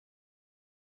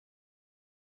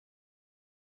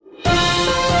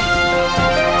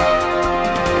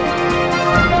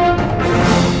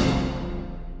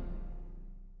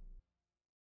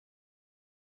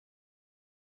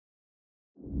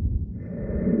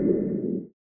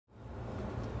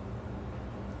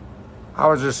I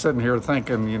was just sitting here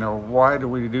thinking, why do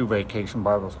we do Vacation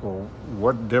Bible School?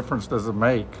 What difference does it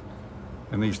make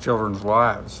in these children's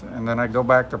lives? And then I go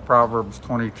back to Proverbs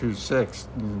 22:6.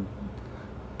 And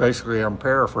basically, I'm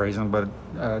paraphrasing, but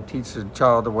teach the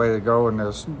child the way to go, and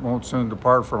they won't soon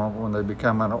depart from it when they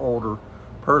become an older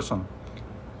person.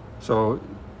 So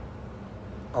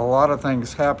a lot of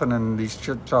things happen in these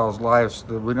child's lives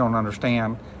that we don't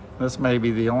understand. This may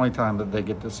be the only time that they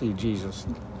get to see Jesus.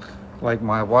 Like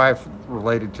my wife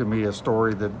related to me a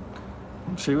story that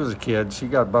when she was a kid, she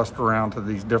got bussed around to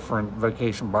these different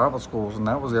Vacation Bible schools, and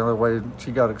that was the only way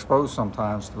she got exposed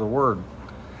sometimes to the Word.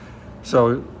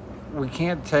 So we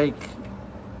can't take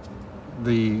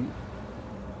the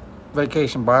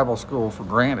Vacation Bible School for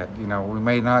granted. We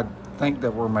may not think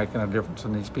that we're making a difference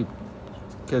in these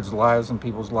kids' lives and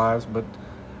people's lives, but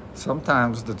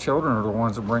sometimes the children are the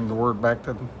ones that bring the Word back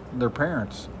to their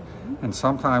parents. And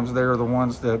sometimes they're the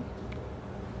ones that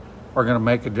are going to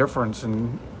make a difference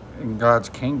in God's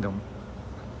kingdom.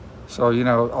 So,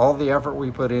 all the effort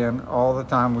we put in, all the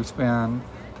time we spend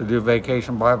to do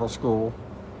Vacation Bible School,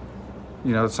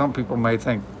 some people may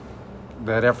think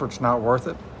that effort's not worth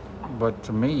it. But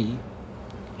to me,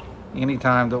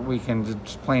 anytime that we can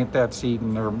just plant that seed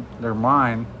in their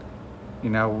mind,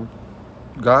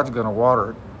 God's going to water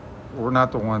it. We're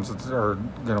not the ones that are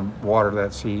going to water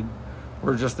that seed.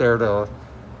 We're just there to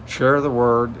share the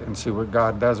Word and see what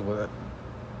God does with it.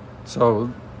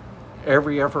 So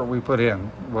every effort we put in,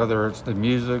 whether it's the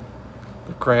music,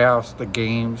 the crafts, the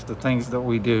games, the things that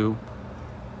we do,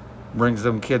 brings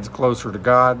them kids closer to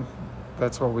God.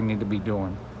 That's what we need to be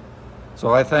doing. So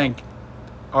I thank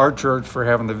our church for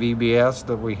having the VBS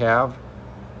that we have,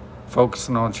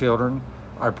 focusing on children.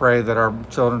 I pray that our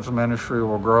children's ministry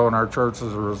will grow in our church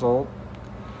as a result.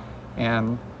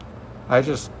 And I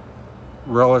just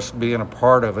relish being a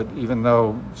part of it, even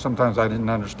though sometimes I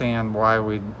didn't understand why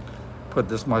we'd put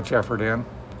this much effort in.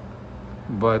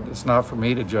 But it's not for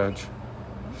me to judge.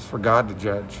 It's for God to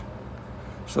judge.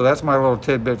 So that's my little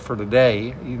tidbit for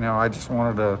today. I just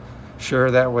wanted to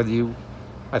share that with you.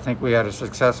 I think we had a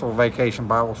successful Vacation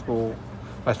Bible School.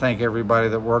 I thank everybody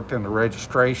that worked in the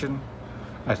registration.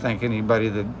 I thank anybody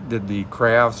that did the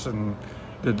crafts and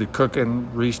did the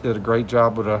cooking. Reese did a great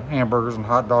job with the hamburgers and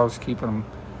hot dogs, keeping them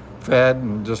fed,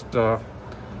 and just the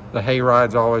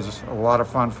hayride's always a lot of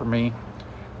fun for me,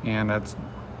 and it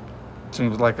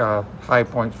seems like a high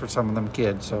point for some of them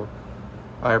kids. So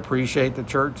I appreciate the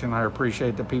church, and I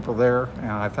appreciate the people there,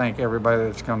 and I thank everybody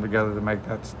that's come together to make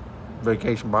that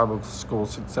Vacation Bible School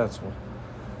successful.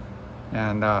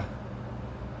 And I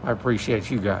appreciate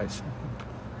you guys.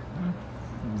 I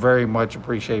very much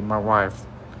appreciate my wife.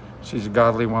 She's a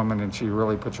godly woman, and she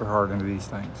really puts her heart into these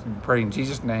things. And pray in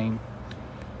Jesus' name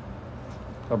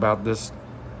about this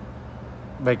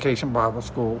Vacation Bible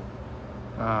School,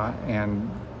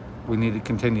 and we need to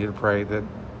continue to pray that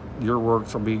your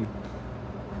works will be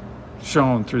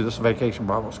shown through this Vacation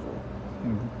Bible School.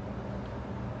 And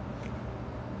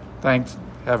thanks.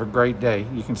 Have a great day.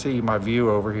 You can see my view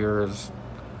over here is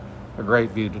a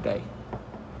great view today.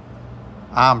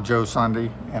 I'm Joe Sunday,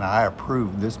 and I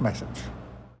approve this message.